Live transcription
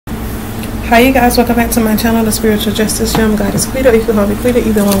Hi you guys, welcome back to my channel, The Spiritual Justice Gem. Goddess Quita, you can call me Quita,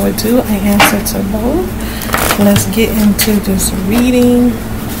 either one would do. I answer to both. Let's get into this reading.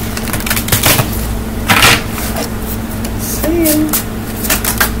 See,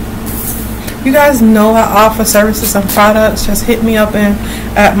 you guys know I offer services and products. Just hit me up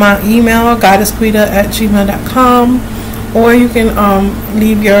at my email, goddessquita@gmail.com, or you can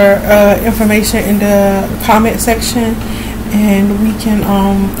leave your information in the comment section, and we can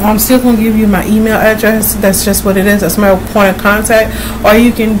I'm still gonna give you my email address. That's just what it is. That's my point of contact. Or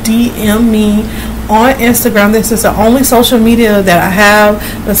you can DM me on Instagram. This is the only social media that I have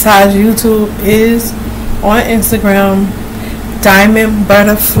besides YouTube is on Instagram. Diamond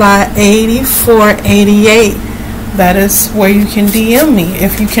Butterfly 8488. That is where you can DM me.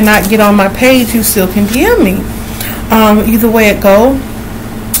 If you cannot get on my page, you still can DM me. Either way it go,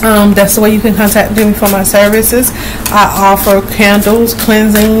 that's the way you can contact me for my services. I offer candles,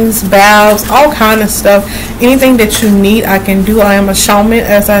 cleansings, baths, all kind of stuff. Anything that you need, I can do. I am a shaman,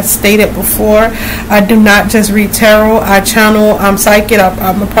 as I stated before. I do not just read tarot. I channel. I'm psychic.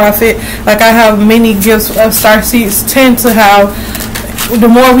 I'm a prophet. Like, I have many gifts. Starseeds tend to have. The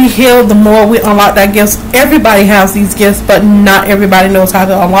more we heal, the more we unlock that gifts. Everybody has these gifts, but not everybody knows how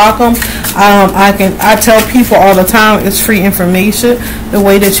to unlock them. I tell people all the time, it's free information. The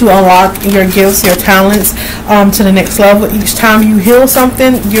way that you unlock your gifts, your talents, to the next level. Each time you heal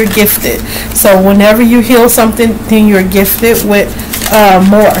something, you're gifted. So whenever you heal something, then you're gifted with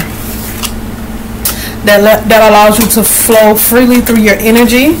more. That allows you to flow freely through your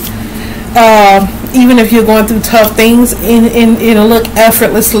energy. Even if you're going through tough things, and it'll look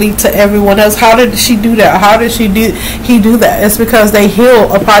effortlessly to everyone else. How did she do that? How did he do that? It's because they heal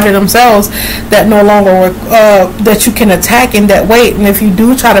a part of themselves that no longer work, that you can attack in that way. And if you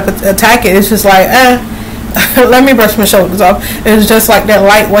do try to attack it, it's just like, let me brush my shoulders off. It's just like that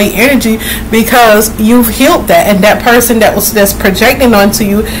lightweight energy, because you've healed that, and that person that's projecting onto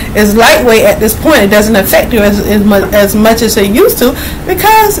you is lightweight at this point. It doesn't affect you as much as it used to,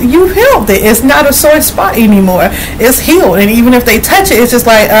 because you've healed it. It's not a sore spot anymore. It's healed, and even if they touch it, it's just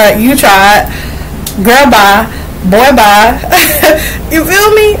like, you tried, girl, bye. Boy, bye. You feel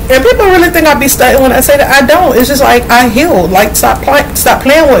me? And people really think I be studying when I say that. I don't. It's just like, I healed. Like, stop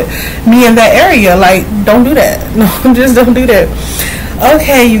playing with me in that area. Like, don't do that. No, just don't do that.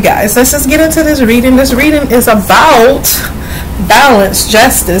 Okay, you guys, let's just get into this reading. This reading is about balance,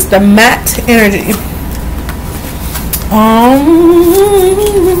 justice, the mat energy.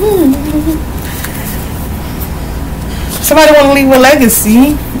 Somebody want to leave a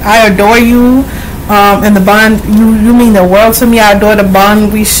legacy. I adore you. And the bond, you mean the world to me. I adore the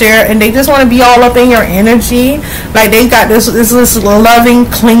bond we share, and they just want to be all up in your energy. Like, they got this loving,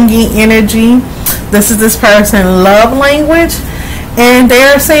 clingy energy. This is this person's love language, and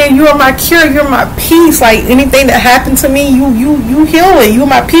they're saying, you are my cure, you're my peace. Like, anything that happened to me, you heal it. You're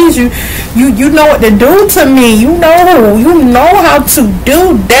my peace. You know what to do to me. You know how to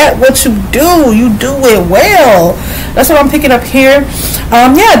do that. What you do it well. That's what I'm picking up here.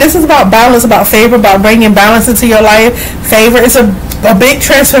 Yeah, this is about balance, about favor, about bringing balance into your life. Favor is a big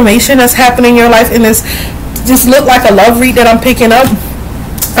transformation that's happening in your life, and this just look like a love read that I'm picking up.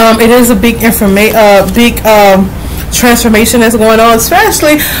 It is a big transformation that's going on,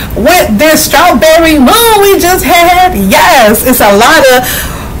 especially with this strawberry moon we just had. Yes, it's a lot of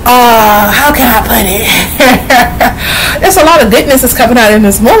how can I put it? It's a lot of goodness that's coming out in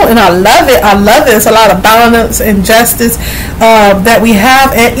this moon, and I love it. It's a lot of balance and justice that we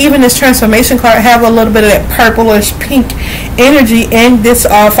have, and even this transformation card have a little bit of that purplish pink energy, and this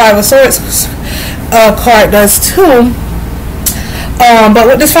Five of Swords card does too. But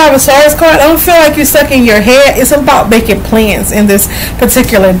with this Five of Swords card, I don't feel like you're stuck in your head. It's about making plans in this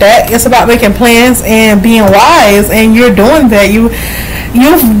particular deck. It's about making plans and being wise, and you're doing that. You've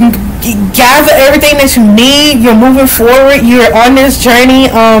gathered everything that you need. You're moving forward. You're on this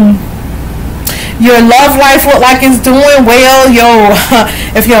journey. Your love life look like it's doing well.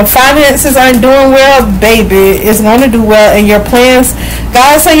 If your finances aren't doing well, baby, it's going to do well. And your plans,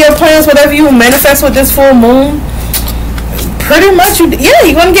 God say your plans, whatever you manifest with this full moon, pretty much, you're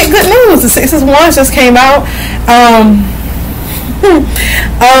going to get good news. The Six of Wands just came out.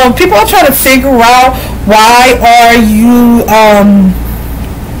 People are trying to figure out, why are you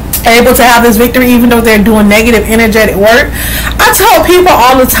able to have this victory even though they're doing negative energetic work? I tell people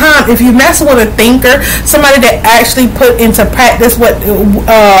all the time, if you mess with a thinker, somebody that actually put into practice what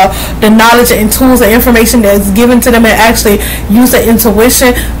the knowledge and tools and information that's given to them, and actually use the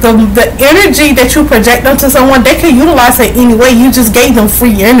intuition, the energy that you project onto someone, they can utilize it anyway. You just gave them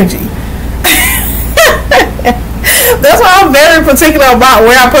free energy. That's why I'm very particular about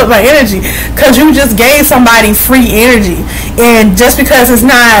where I put my energy, because you just gave somebody free energy, and just because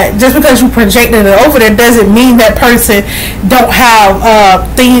you projected it over there doesn't mean that person don't have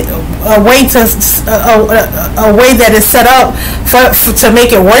a way that is set up to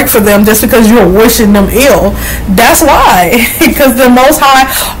make it work for them, just because you're wishing them ill. That's why, because the Most High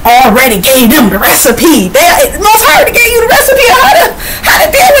already gave them the recipe. The Most High already gave you the recipe on how to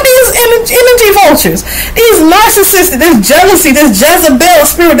deal with these energy vultures, these narcissists, this jealousy, this Jezebel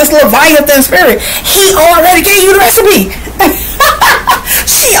spirit, this Leviathan spirit. He already gave you the recipe.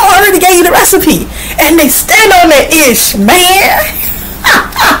 She already gave you the recipe, and they stand on that ish, man.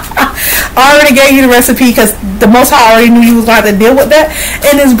 I already gave you the recipe, because the Most High already knew you was going to have to deal with that,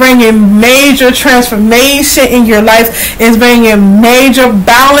 and it's bringing major transformation in your life. It's bringing major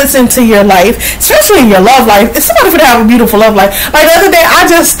balance into your life, especially in your love life. It's somebody for to have a beautiful love life. Like the other day, I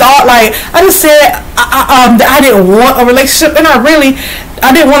just thought, like, I just said that I didn't want a relationship, and I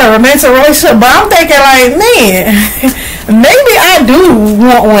didn't want a romantic relationship, but I'm thinking, like, man, maybe I do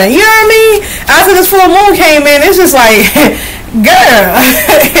want one. You know what I mean? After this full moon came in, it's just like, girl,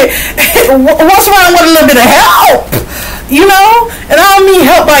 what's wrong with a little bit of help? You know? And I don't mean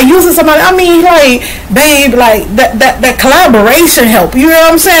help by using somebody. I mean, like, babe, like that collaboration help. You know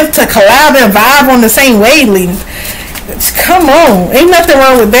what I'm saying? To collab and vibe on the same wavelength. Come on, ain't nothing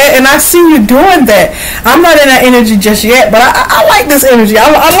wrong with that, and I see you doing that. I'm not in that energy just yet, but I like this energy. I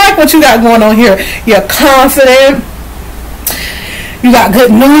like what you got going on here. You're confident. You got good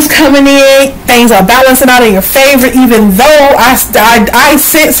news coming in. Things are balancing out in your favor, even though I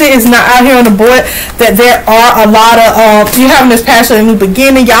sense it is not out here on the board that there are a lot of you having this passion in the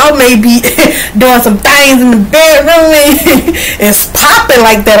beginning. Y'all may be doing some things in the bedroom. It's popping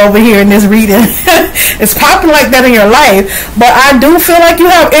like that over here in this reading. It's popping like that in your life. But I do feel like you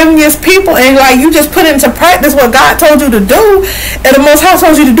have envious people, and like you just put into practice what God told you to do, and the Most High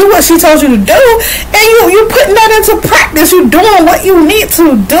told you to do what she told you to do, and you putting that into practice. You doing what you need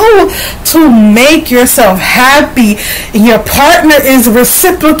to do to make yourself happy, and your partner is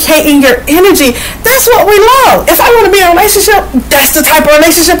reciprocating your energy. That's what we love. If I want to be in a relationship, that's the type of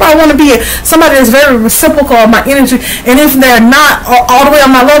relationship I want to be in. Somebody that's very reciprocal of my energy, and if they're not all the way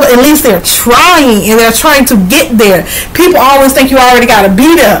on my level, at least they're trying, and they're trying to get there. People always think you already got to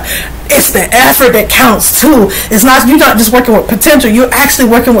be there. It's the effort that counts too. You're not just working with potential. You're actually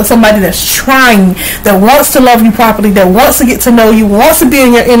working with somebody that's trying, that wants to love you properly, that wants to get to know you, wants to be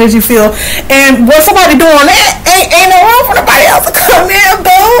in your energy field. And when somebody doing that, ain't no room for nobody else to come in,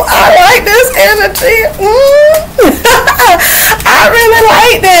 though. I like this energy. I really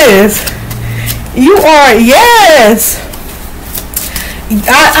like this. You are, yes.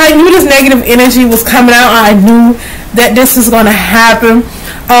 I knew this negative energy was coming out. I knew that this is going to happen.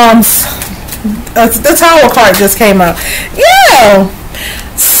 The Tower card just came out. Yeah,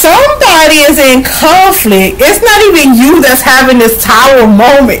 somebody is in conflict. It's not even you that's having this Tower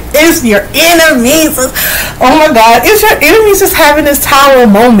moment. It's your enemies. Oh my God, it's your enemies just having this Tower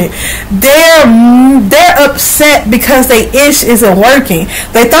moment. They're upset because their ish isn't working.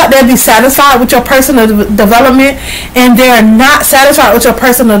 They thought they'd be satisfied with your personal development, and they're not satisfied with your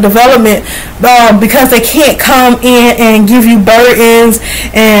personal development because they can't come in and give you burdens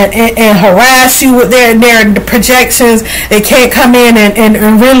and harass you with their projections. They can't come in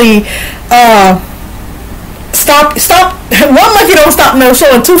and really stop. One monkey don't stop no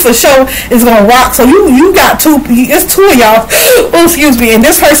show, and two for sure is gonna rock. So you got two. It's two of y'all. Oh, excuse me. And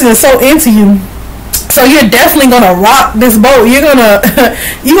this person is so into you. So you're definitely gonna rock this boat.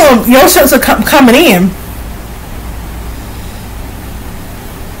 Your ships are coming in.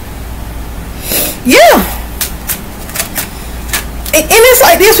 Yeah. And it's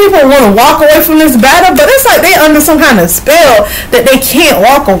like these people want to walk away from this battle, but it's like they under some kind of spell that they can't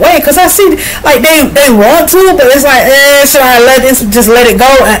walk away. Because I see, like, they want to, but it's like, should I let it go?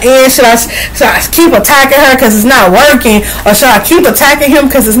 And should I keep attacking her because it's not working? Or should I keep attacking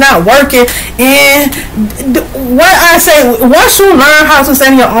him because it's not working? And what I say, once you learn how to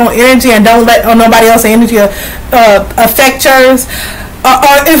stand in your own energy and don't let nobody else's energy affect yours,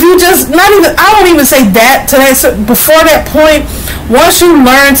 or if you just I don't even say that to that. So before that point, once you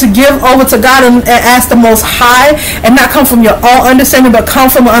learn to give over to God and ask the Most High, and not come from your own understanding, but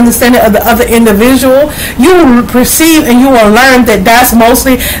come from an understanding of the other individual, you will perceive and you will learn that that's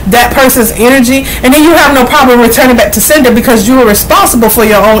mostly that person's energy, and then you have no problem returning back to sender because you are responsible for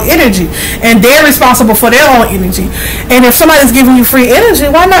your own energy, and they're responsible for their own energy. And if somebody's giving you free energy,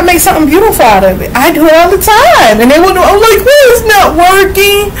 why not make something beautiful out of it? I do it all the time, and they will do. I'm like, well, it's not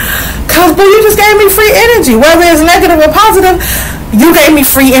working, cause you just gave me free energy, whether it's negative or positive. You gave me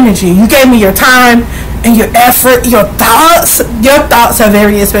free energy. You gave me your time. and your effort, your thoughts are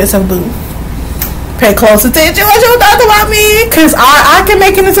very expensive, boo. Pay close attention what you thought about me, because I can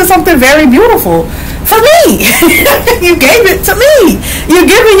make it into something very beautiful for me. You gave it to me. You're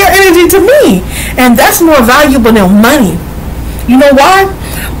giving your energy to me, and that's more valuable than money. You know why?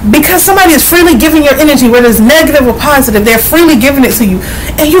 Because somebody is freely giving your energy, whether it's negative or positive. They're freely giving it to you,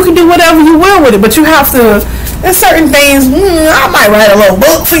 and you can do whatever you will with it. But you have to. There's certain things. I might write a little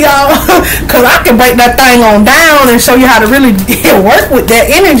book for y'all, because I can break that thing on down and show you how to really work with that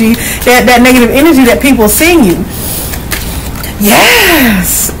energy, that negative energy that people send you.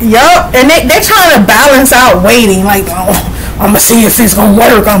 Yes, yup. And they're trying to balance out waiting, like, oh, I'm gonna see if it's gonna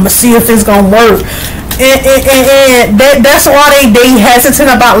work. I'm gonna see if it's gonna work. And that's why they hesitant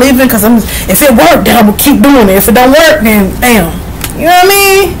about leaving, because if it worked, then I'm gonna keep doing it. If it don't work, then damn. You know what I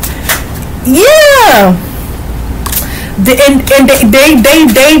mean? Yeah.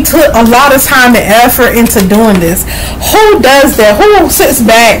 And they took a lot of time and effort into doing this. Who does that? Who sits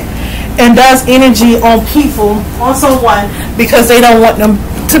back and does energy on people, on someone, because they don't want them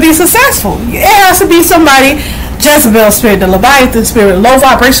to be successful? It has to be somebody. Jezebel spirit, the Leviathan spirit, low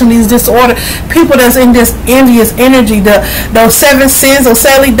vibration, these disorder, people that's in this envious energy, those 7 sins, those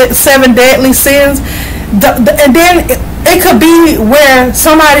 7 deadly sins. And then it could be where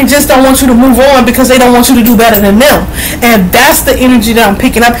somebody just don't want you to move on because they don't want you to do better than them, and that's the energy that I'm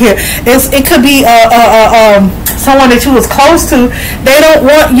picking up here. It could be someone that you was close to. They don't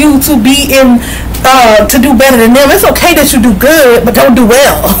want you to be in to do better than them. It's okay that you do good, but don't do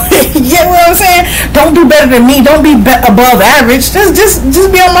well. You get what I'm saying? Don't do better than me. Don't be above average. Just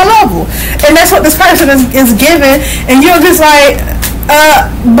be on my level. And that's what this person is giving, and you're just like,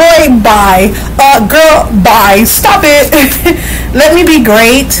 boy, bye. Girl, bye. Stop it. Let me be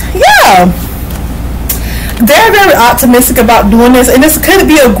great. Yeah. They're very optimistic about doing this, and this could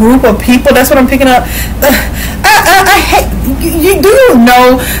be a group of people. That's what I'm picking up. I hate. Do you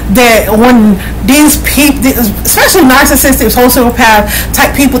know that when these people, especially narcissistic, sociopath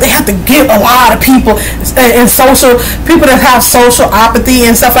type people, they have to give a lot of people and social people that have social apathy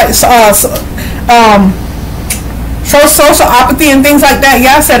and stuff like social apathy and things like that.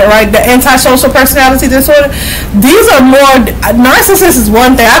 Yeah, I said it right. The antisocial personality disorder. These are more. Narcissist is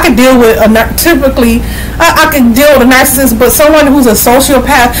one thing. I could deal with typically. I can deal with a narcissist, but someone who's a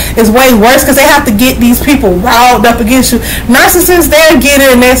sociopath is way worse, because they have to get these people riled up against you. Narcissists, they'll get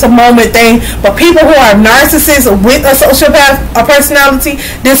it and it's a moment thing, but people who are narcissists with a sociopath, a personality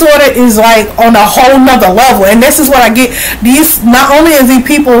disorder, is like on a whole nother level. And this is what I get. These, not only is the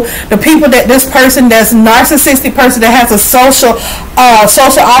people that this person that's narcissistic person that has a social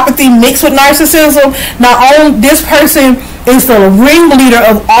apathy mixed with narcissism, not only this person is the ringleader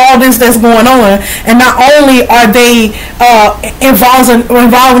of all this that's going on, and not only are they involved in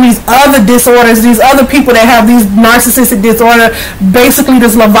these other disorders, these other people that have these narcissistic disorder, basically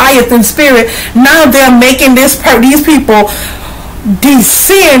this Leviathan spirit, now they're making these people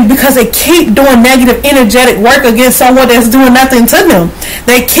descend because they keep doing negative energetic work against someone that's doing nothing to them.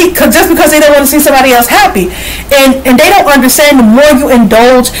 They keep, just because they don't want to see somebody else happy, and they don't understand, the more you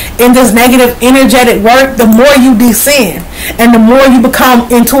indulge in this negative energetic work, the more you descend, and the more you become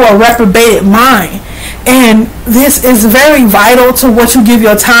into a reprobated mind. And this is very vital to what you give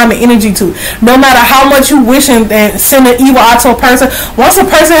your time and energy to. No matter how much you wish and send an evil out to a person, once a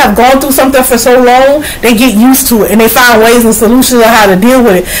person has gone through something for so long, they get used to it and they find ways and solutions on how to deal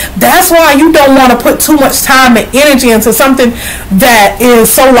with it. That's why you don't want to put too much time and energy into something that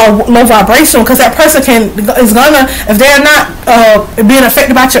is so low vibrational, because that person is gonna, if they're not being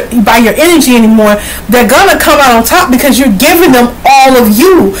affected by your energy anymore, they're gonna come out on top, because you're giving them all of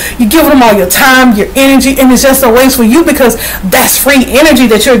you. You're giving them all your time, your energy, and it's just a waste for you, because that's free energy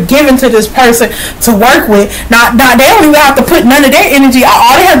that you're giving to this person to work with. Now they don't even have to put none of their energy.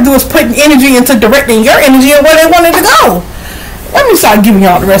 All they have to do is put energy into directing your energy and where they want it to go. Let me start giving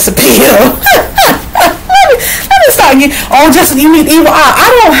y'all the recipe. Let me start getting. Oh, just you need evil eye. I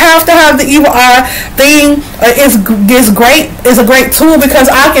don't have to have the evil eye thing. It's great. It's a great tool,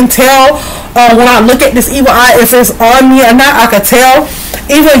 because I can tell when I look at this evil eye if it's on me or not. I can tell.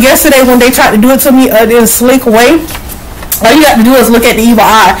 Even yesterday when they tried to do it to me in a slick way, all you have to do is look at the evil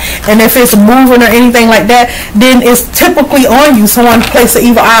eye, and if it's moving or anything like that, then it's typically on you. Someone placed the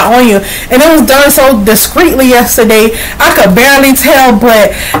evil eye on you, and it was done so discreetly yesterday, I could barely tell.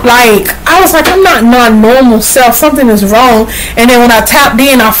 But like, I was like, I'm not my normal self. Something is wrong. And then when I tapped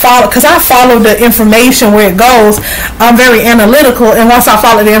in, I followed, because I follow the information where it goes. I'm very analytical, and once I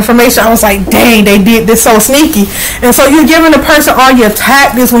followed the information, I was like, dang, they did this so sneaky. And so you're giving the person all your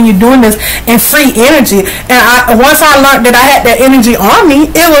tactics when you're doing this and free energy. And once I learned that I had that energy on me,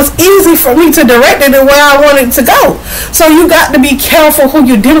 it was easy for me to direct it to where I wanted to go. So you got to be careful who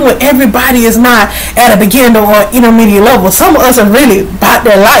you're dealing with. Everybody is not at a beginner or intermediate level. Some of us are really about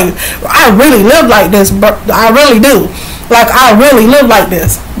their life. I really live like this, but I really do. Like, I really live like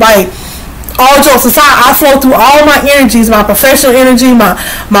this. Like, all jokes aside, I flow through all my energies, my professional energy, my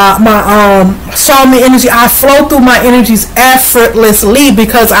shaman energy. I flow through my energies effortlessly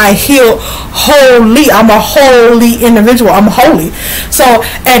because I heal wholly. I'm a holy individual. I'm holy. So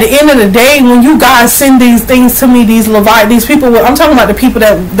at the end of the day, when you guys send these things to me, these people, I'm talking about the people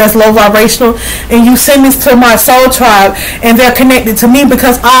that's low vibrational, and you send this to my soul tribe, and they're connected to me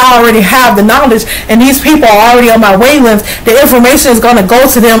because I already have the knowledge, and these people are already on my wavelength. The information is going to go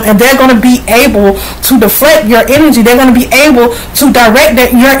to them, and they're going to be able to deflect your energy. They're going to be able to direct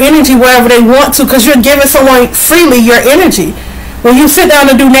your energy wherever they want to, because you're giving someone freely your energy. When you sit down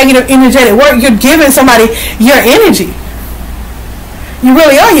and do negative energetic work, you're giving somebody your energy. You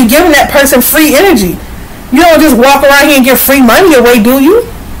really are. You're giving that person free energy. You don't just walk around here and give free money away, do you?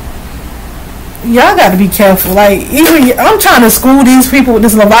 Y'all got to be careful. Like, even I'm trying to school these people with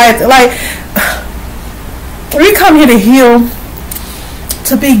this Leviathan. Like, we come here to heal,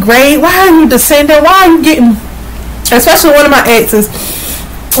 to be great. Why are you descending? Why are you getting, especially one of my exes,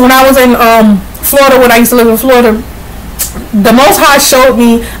 when I was in Florida, when I used to live in Florida, the Most High showed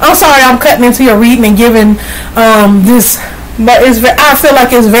me, I'm sorry I'm cutting into your reading and giving this, but I feel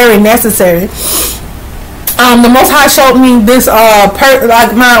like it's very necessary. The Most High showed me this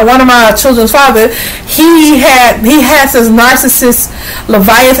one of my children's father. He has this narcissist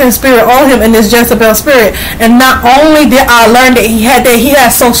Leviathan spirit on him and this Jezebel spirit. And not only did I learn that he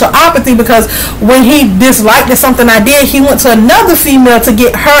has social apathy, because when he disliked something I did, he went to another female to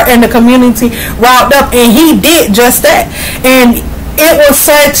get her and the community riled up, and he did just that. And it was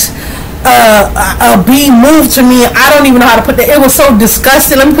such a big move to me. I don't even know how to put that. It was so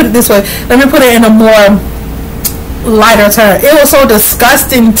disgusting. Let me put it this way. Let me put it in a more lighter term. It was so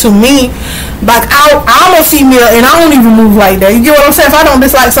disgusting to me. Like, I'm a female and I don't even move like that. You get what I'm saying? If I don't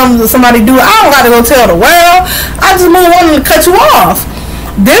dislike something that somebody do, I don't got to go tell the world. I just move on and cut you off.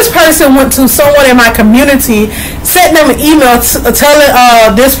 This person went to someone in my community, sent them an email telling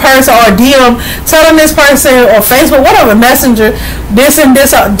this person, or DM telling this person, or Facebook, whatever, messenger, this and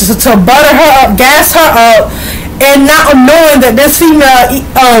this, to butter her up, gas her up, and not knowing that this female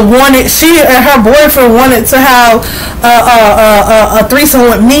she and her boyfriend wanted to have a threesome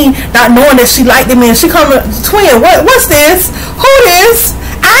with me, not knowing that she liked me. And she come, twin, what's this? Who this?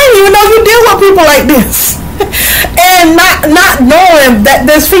 I didn't even know you deal with people like this. And not knowing that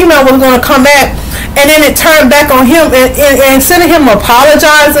this female was going to come back, and then it turned back on him, and instead of him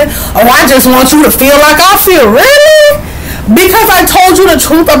apologizing, oh, I just want you to feel like I feel. Really? Because I told you the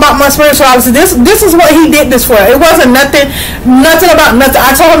truth about my spirituality. This is what he did this for. It wasn't nothing about nothing.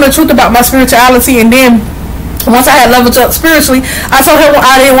 I told him the truth about my spirituality, and then once I had leveled up spiritually, I told him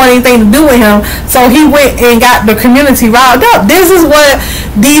I didn't want anything to do with him. So he went and got the community riled up. This is what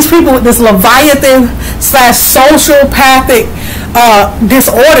these people with this Leviathan / sociopathic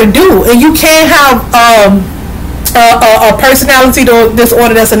disorder do. And you can't have a personality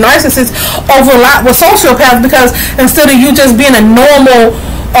disorder that's a narcissist overlap with sociopath, because instead of you just being a normal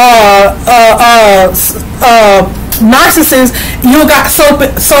narcissist, you got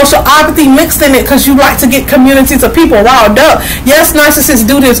social apathy mixed in it, because you like to get communities of people riled up. Yes, narcissists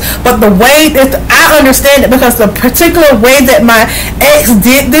do this, but the way that I understand it, because the particular way that my ex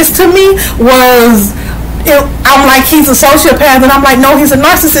did this to me was, I'm like, he's a sociopath, and I'm like, no, he's a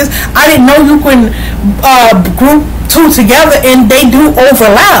narcissist. I didn't know you can group two together, and they do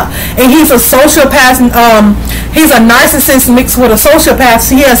overlap. And he's a sociopath. He's a narcissist mixed with a sociopath.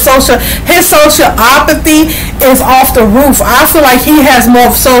 So his social apathy is off the roof. I feel like he has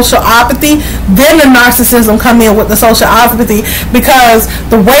more social apathy than the narcissism come in with the social apathy, because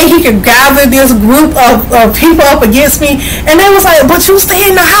the way he could gather this group of people up against me, and they was like, but you stay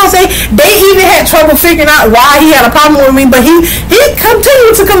in the house. They even had trouble figuring out why he had a problem with me, but he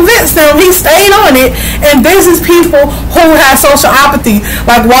continued to convince them. He stayed on it. And this is people who have social apathy.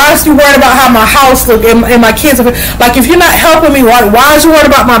 Like, why is you worried about how my house look and my kids? Like, if you're not helping me, why is you worried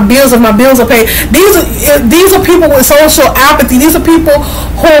about my bills if my bills are paid? These are people with social apathy. These are people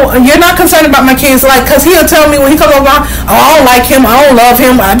who, you're not concerned about my kids. Like, because he'll tell me when he comes over, oh, I don't like him, I don't love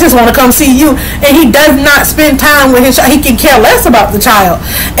him, I just want to come see you. And he does not spend time with his child. He can care less about the child.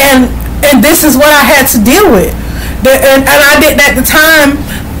 And And this is what I had to deal with. And I didn't at the time,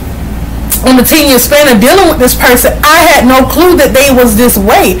 on the 10-year span of dealing with this person, I had no clue that they was this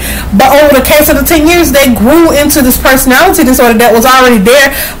way. But over the case of the 10 years, they grew into this personality disorder that was already there,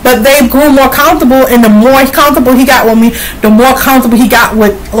 but they grew more comfortable, and the more comfortable he got with me, the more comfortable he got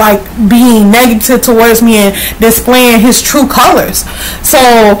with like being negative towards me and displaying his true colors.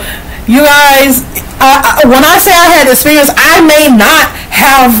 So you guys, when I say I had experience, I may not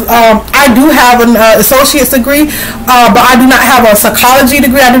have, I do have an associate's degree, but I do not have a psychology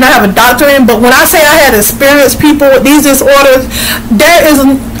degree. I do not have a doctorate. But when I say I had experienced people with these disorders,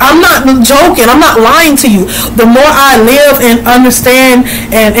 I'm not joking. I'm not lying to you. The more I live and understand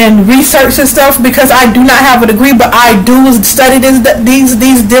and research and stuff, because I do not have a degree, but I do study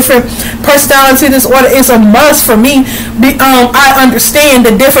these different personality disorder, it's a must for me. I understand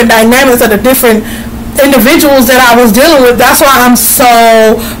the different dynamics of the different individuals that I was dealing with. That's why I'm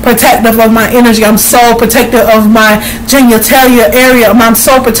so protective of my energy. I'm so protective of my genitalia area. I'm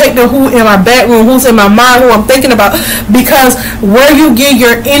so protective who in my bedroom, who's in my mind, who I'm thinking about, because where you get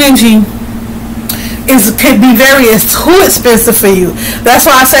your energy could be too expensive for you. That's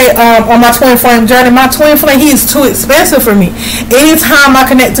why I say on my twin flame journey, my twin flame, he is too expensive for me. Anytime I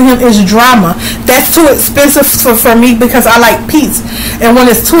connect to him is drama. That's too expensive for me, because I like peace. And when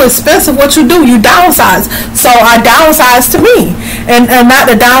it's too expensive, what you do, you downsize. So I downsize to me, and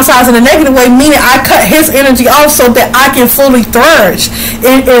not the downsize in a negative way, meaning I cut his energy off so that I can fully flourish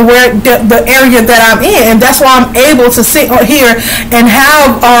in where the area that I'm in. And that's why I'm able to sit here and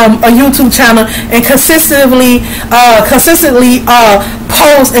have a YouTube channel and consistently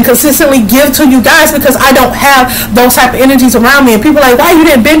post and consistently give to you guys, because I don't have those type of energies around me. And people are like, why you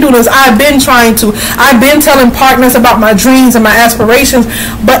didn't been doing this? I've been trying to. I've been telling partners about my dreams and my aspirations,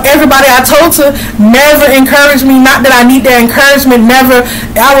 but everybody I told to never encouraged me. Not that I need their encouragement, never.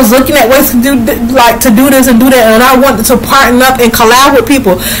 I was looking at ways to do this and do that, and I wanted to partner up and collab with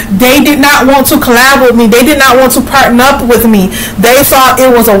people. They did not want to collab with me. They did not want to partner up with me. They thought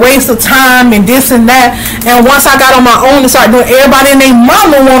it was a waste of time and this and that. And once I got on my own and started doing, everybody and their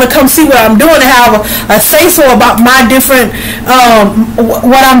mama want to come see what I'm doing and have a say-so about my different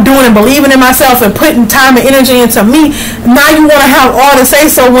what I'm doing and believing in myself and putting time and energy into me. Now you want to have all the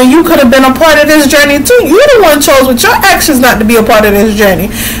say-so when you could have been a part of this journey too. You the one chose with your actions not to be a part of this journey.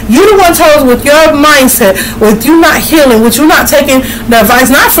 You the one chose with your mindset, with you not healing, with you not taking the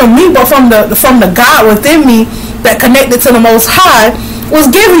advice not from me but from the God within me that connected to the Most High was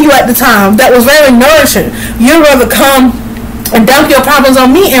giving you at the time, that was very nourishing. You'd rather come and dump your problems on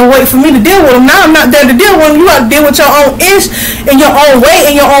me and wait for me to deal with them. Now I'm not there to deal with them. You got to deal with your own ish in your own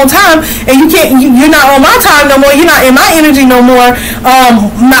way, in your own time, and you're not on my time no more. You're not in my energy no more.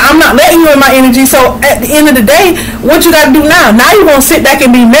 I'm not letting you in my energy. So at the end of the day, what you got to do now? Now you're going to sit back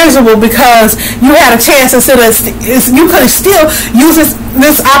and be miserable because you had a chance instead of, you could have still used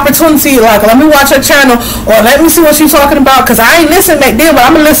this opportunity, like, let me watch her channel, or let me see what she's talking about, because I ain't listening back then, but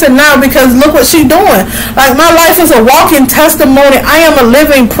I'm going to listen now because look what she's doing. Like, my life is a walking testimony. I am a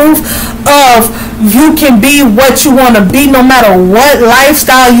living proof of you can be what you want to be no matter what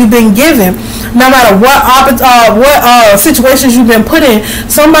lifestyle you've been given, no matter what situations you've been put in.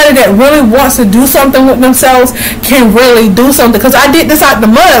 Somebody that really wants to do something with themselves can really do something, because I did this out the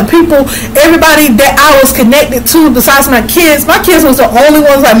mud. Everybody that I was connected to besides my kids was the only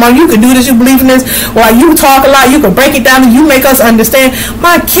ones like, Mom, you can do this, you believe in this, or you talk a lot, you can break it down and you make us understand.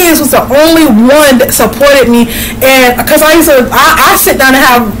 My kids was the only one that supported me, and because I sit down and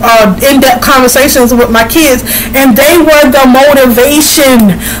have in-depth conversations with my kids, and they were the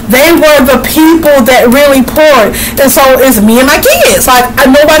motivation. They were the people that really poured. And so it's me and my kids. Like,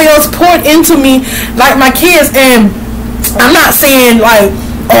 nobody else poured into me like my kids. And I'm not saying like,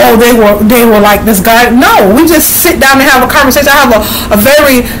 oh, they were like this guy. No, we just sit down and have a conversation. I have a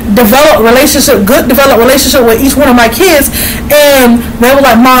very good developed relationship with each one of my kids, and they were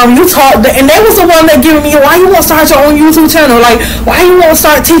like, Mom, you taught, and they was the one that giving me, why you won't start your own YouTube channel? Like, why you won't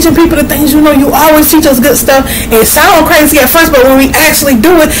start teaching people the things you know? You always teach us good stuff. It sounds crazy at first, but when we actually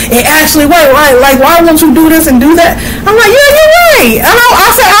do it, it actually works. Right? Like, why won't you do this and do that? I'm like, yeah, you're right.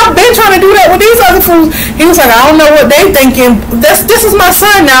 I said, I've been trying to do that with these other fools. He was like, I don't know what they thinking. This is my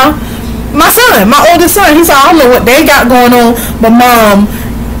son now. My son, my oldest son, he said, I don't know what they got going on, but Mom,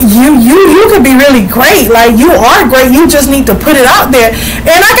 you could be really great. Like, you are great. You just need to put it out there.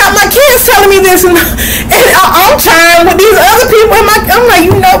 And I got my kids telling me this, and I'm trying with these other people. I'm like,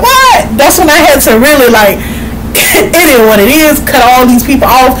 you know what? That's when I had to really, like, it is what it is, cut all these people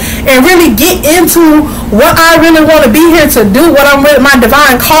off and really get into what I really want to be here to do, what I'm really, my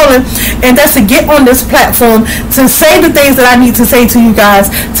divine calling. and that's to get on this platform to say the things that I need to say to you guys,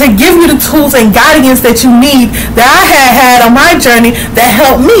 to give you the tools and guidance that you need, that I had on my journey, that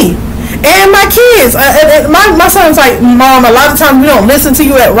helped me. And my kids, my son's like, Mom, a lot of times we don't listen to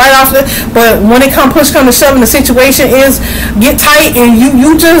you right off but when it push come to shove and the situation is get tight and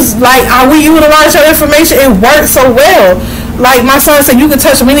you just like, how we utilize your information, it works so well. Like my son said, you can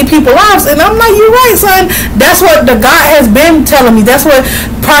touch many people's lives, and I'm like, you're right, son. That's what the God has been telling me. That's what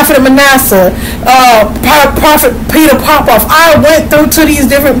Prophet Manasseh, Prophet Peter Popoff, I went through to these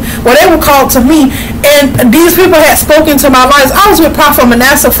different, what they were called to me, and these people had spoken to my lives. I was with Prophet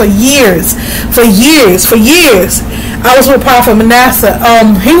Manasseh for years. I was with Prophet Manasseh.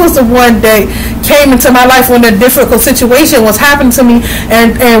 He was the one that came into my life when a difficult situation was happening to me,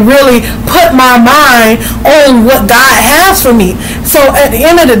 and really put my mind on what God has for me. So at the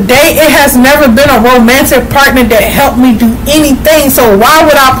end of the day, it has never been a romantic partner that helped me do anything. So why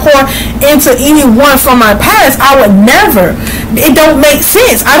would I pour into anyone from my past? I would never. It don't make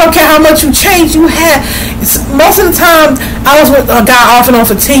sense. I don't care how much you change. You had, most of the time I was with a guy off and on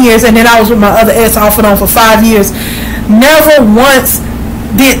for 10 years, and then I was with my other ex off and on for 5 years. Never once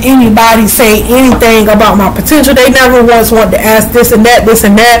did anybody say anything about my potential. They never once wanted to ask this and that.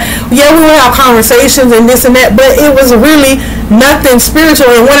 Yeah, we would have conversations and this and that, but it was really nothing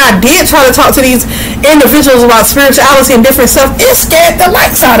spiritual. And when I did try to talk to these individuals about spirituality and different stuff, it scared the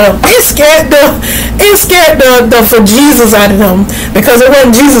lights out of them. It scared the for Jesus out of them, because it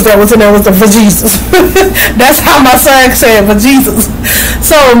wasn't Jesus that was in there, it was the for Jesus. That's how my son said, for Jesus.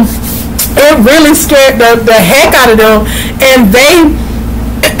 So it really scared the heck out of them, and they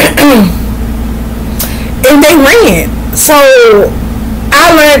ran. So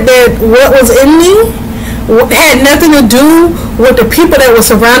I learned that what was in me had nothing to do with the people that were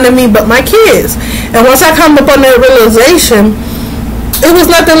surrounding me but my kids. And once I come up on that realization, it was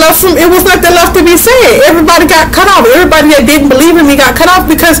nothing left to be said. Everybody got cut off. Everybody that didn't believe in me got cut off,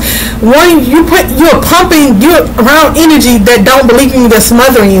 because when you're around energy that don't believe in you, that's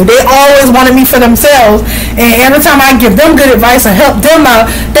smothering you. They always wanted me for themselves, and every time I give them good advice and help them out,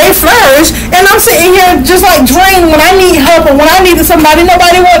 they flourish, and I'm sitting here just like drained when I need help, and when I needed somebody,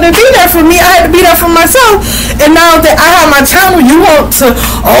 nobody wanted to be there for me. I had to be there for myself. And now that I have my channel, you want to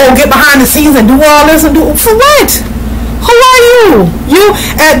get behind the scenes and do all this and do for what? Who are you? You,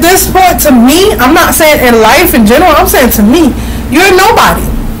 at this point, to me, I'm not saying in life in general, I'm saying to me, you're nobody.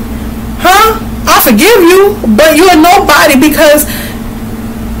 Huh? I forgive you, but you're nobody, because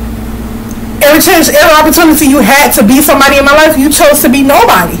every chance, every opportunity you had to be somebody in my life, you chose to be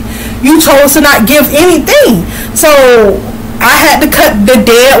nobody. You chose to not give anything. So I had to cut the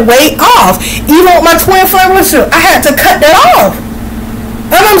dead weight off. Even with my twin flame relationship, I had to cut that off.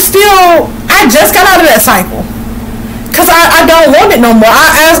 And I just got out of that cycle. Because I don't want it no more.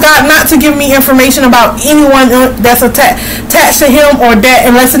 I asked God not to give me information about anyone that's attached to him or that,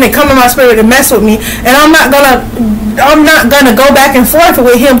 unless they come in my spirit to mess with me. And I'm not gonna go back and forth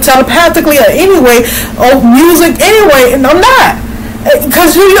with him telepathically or anyway, or music anyway. And I'm not.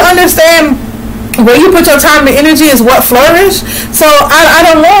 Because you understand, where you put your time and energy is what flourish. So I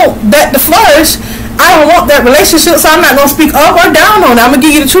don't want that to flourish. I don't want that relationship, so I'm not gonna speak up or down on it. I'm gonna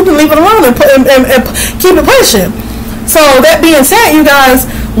give you the truth and leave it alone and keep it pushing. So that being said, you guys,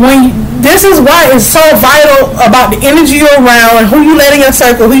 this is why it's so vital about the energy you're around and who you let in your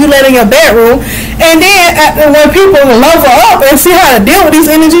circle, who you let in your bedroom. And then when people level up and see how to deal with these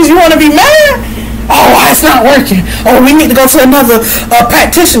energies, you want to be mad? Oh, it's not working. Oh, we need to go to another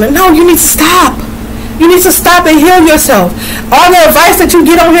practitioner. No, you need to stop. You need to stop and heal yourself. All the advice that you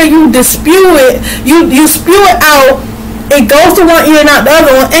get on here, you dispute it. You spew it out. It goes to one ear and out the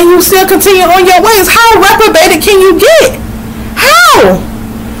other one, and you still continue on your ways. How reprobated can you get? How?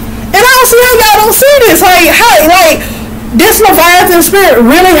 And I don't see how y'all don't see this. Like this Leviathan spirit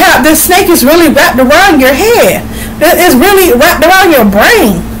really this snake is really wrapped around your head. It's really wrapped around your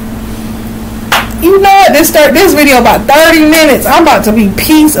brain. You know what? This video about 30 minutes. I'm about to be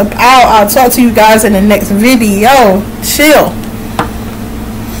peace out. I'll talk to you guys in the next video. Chill.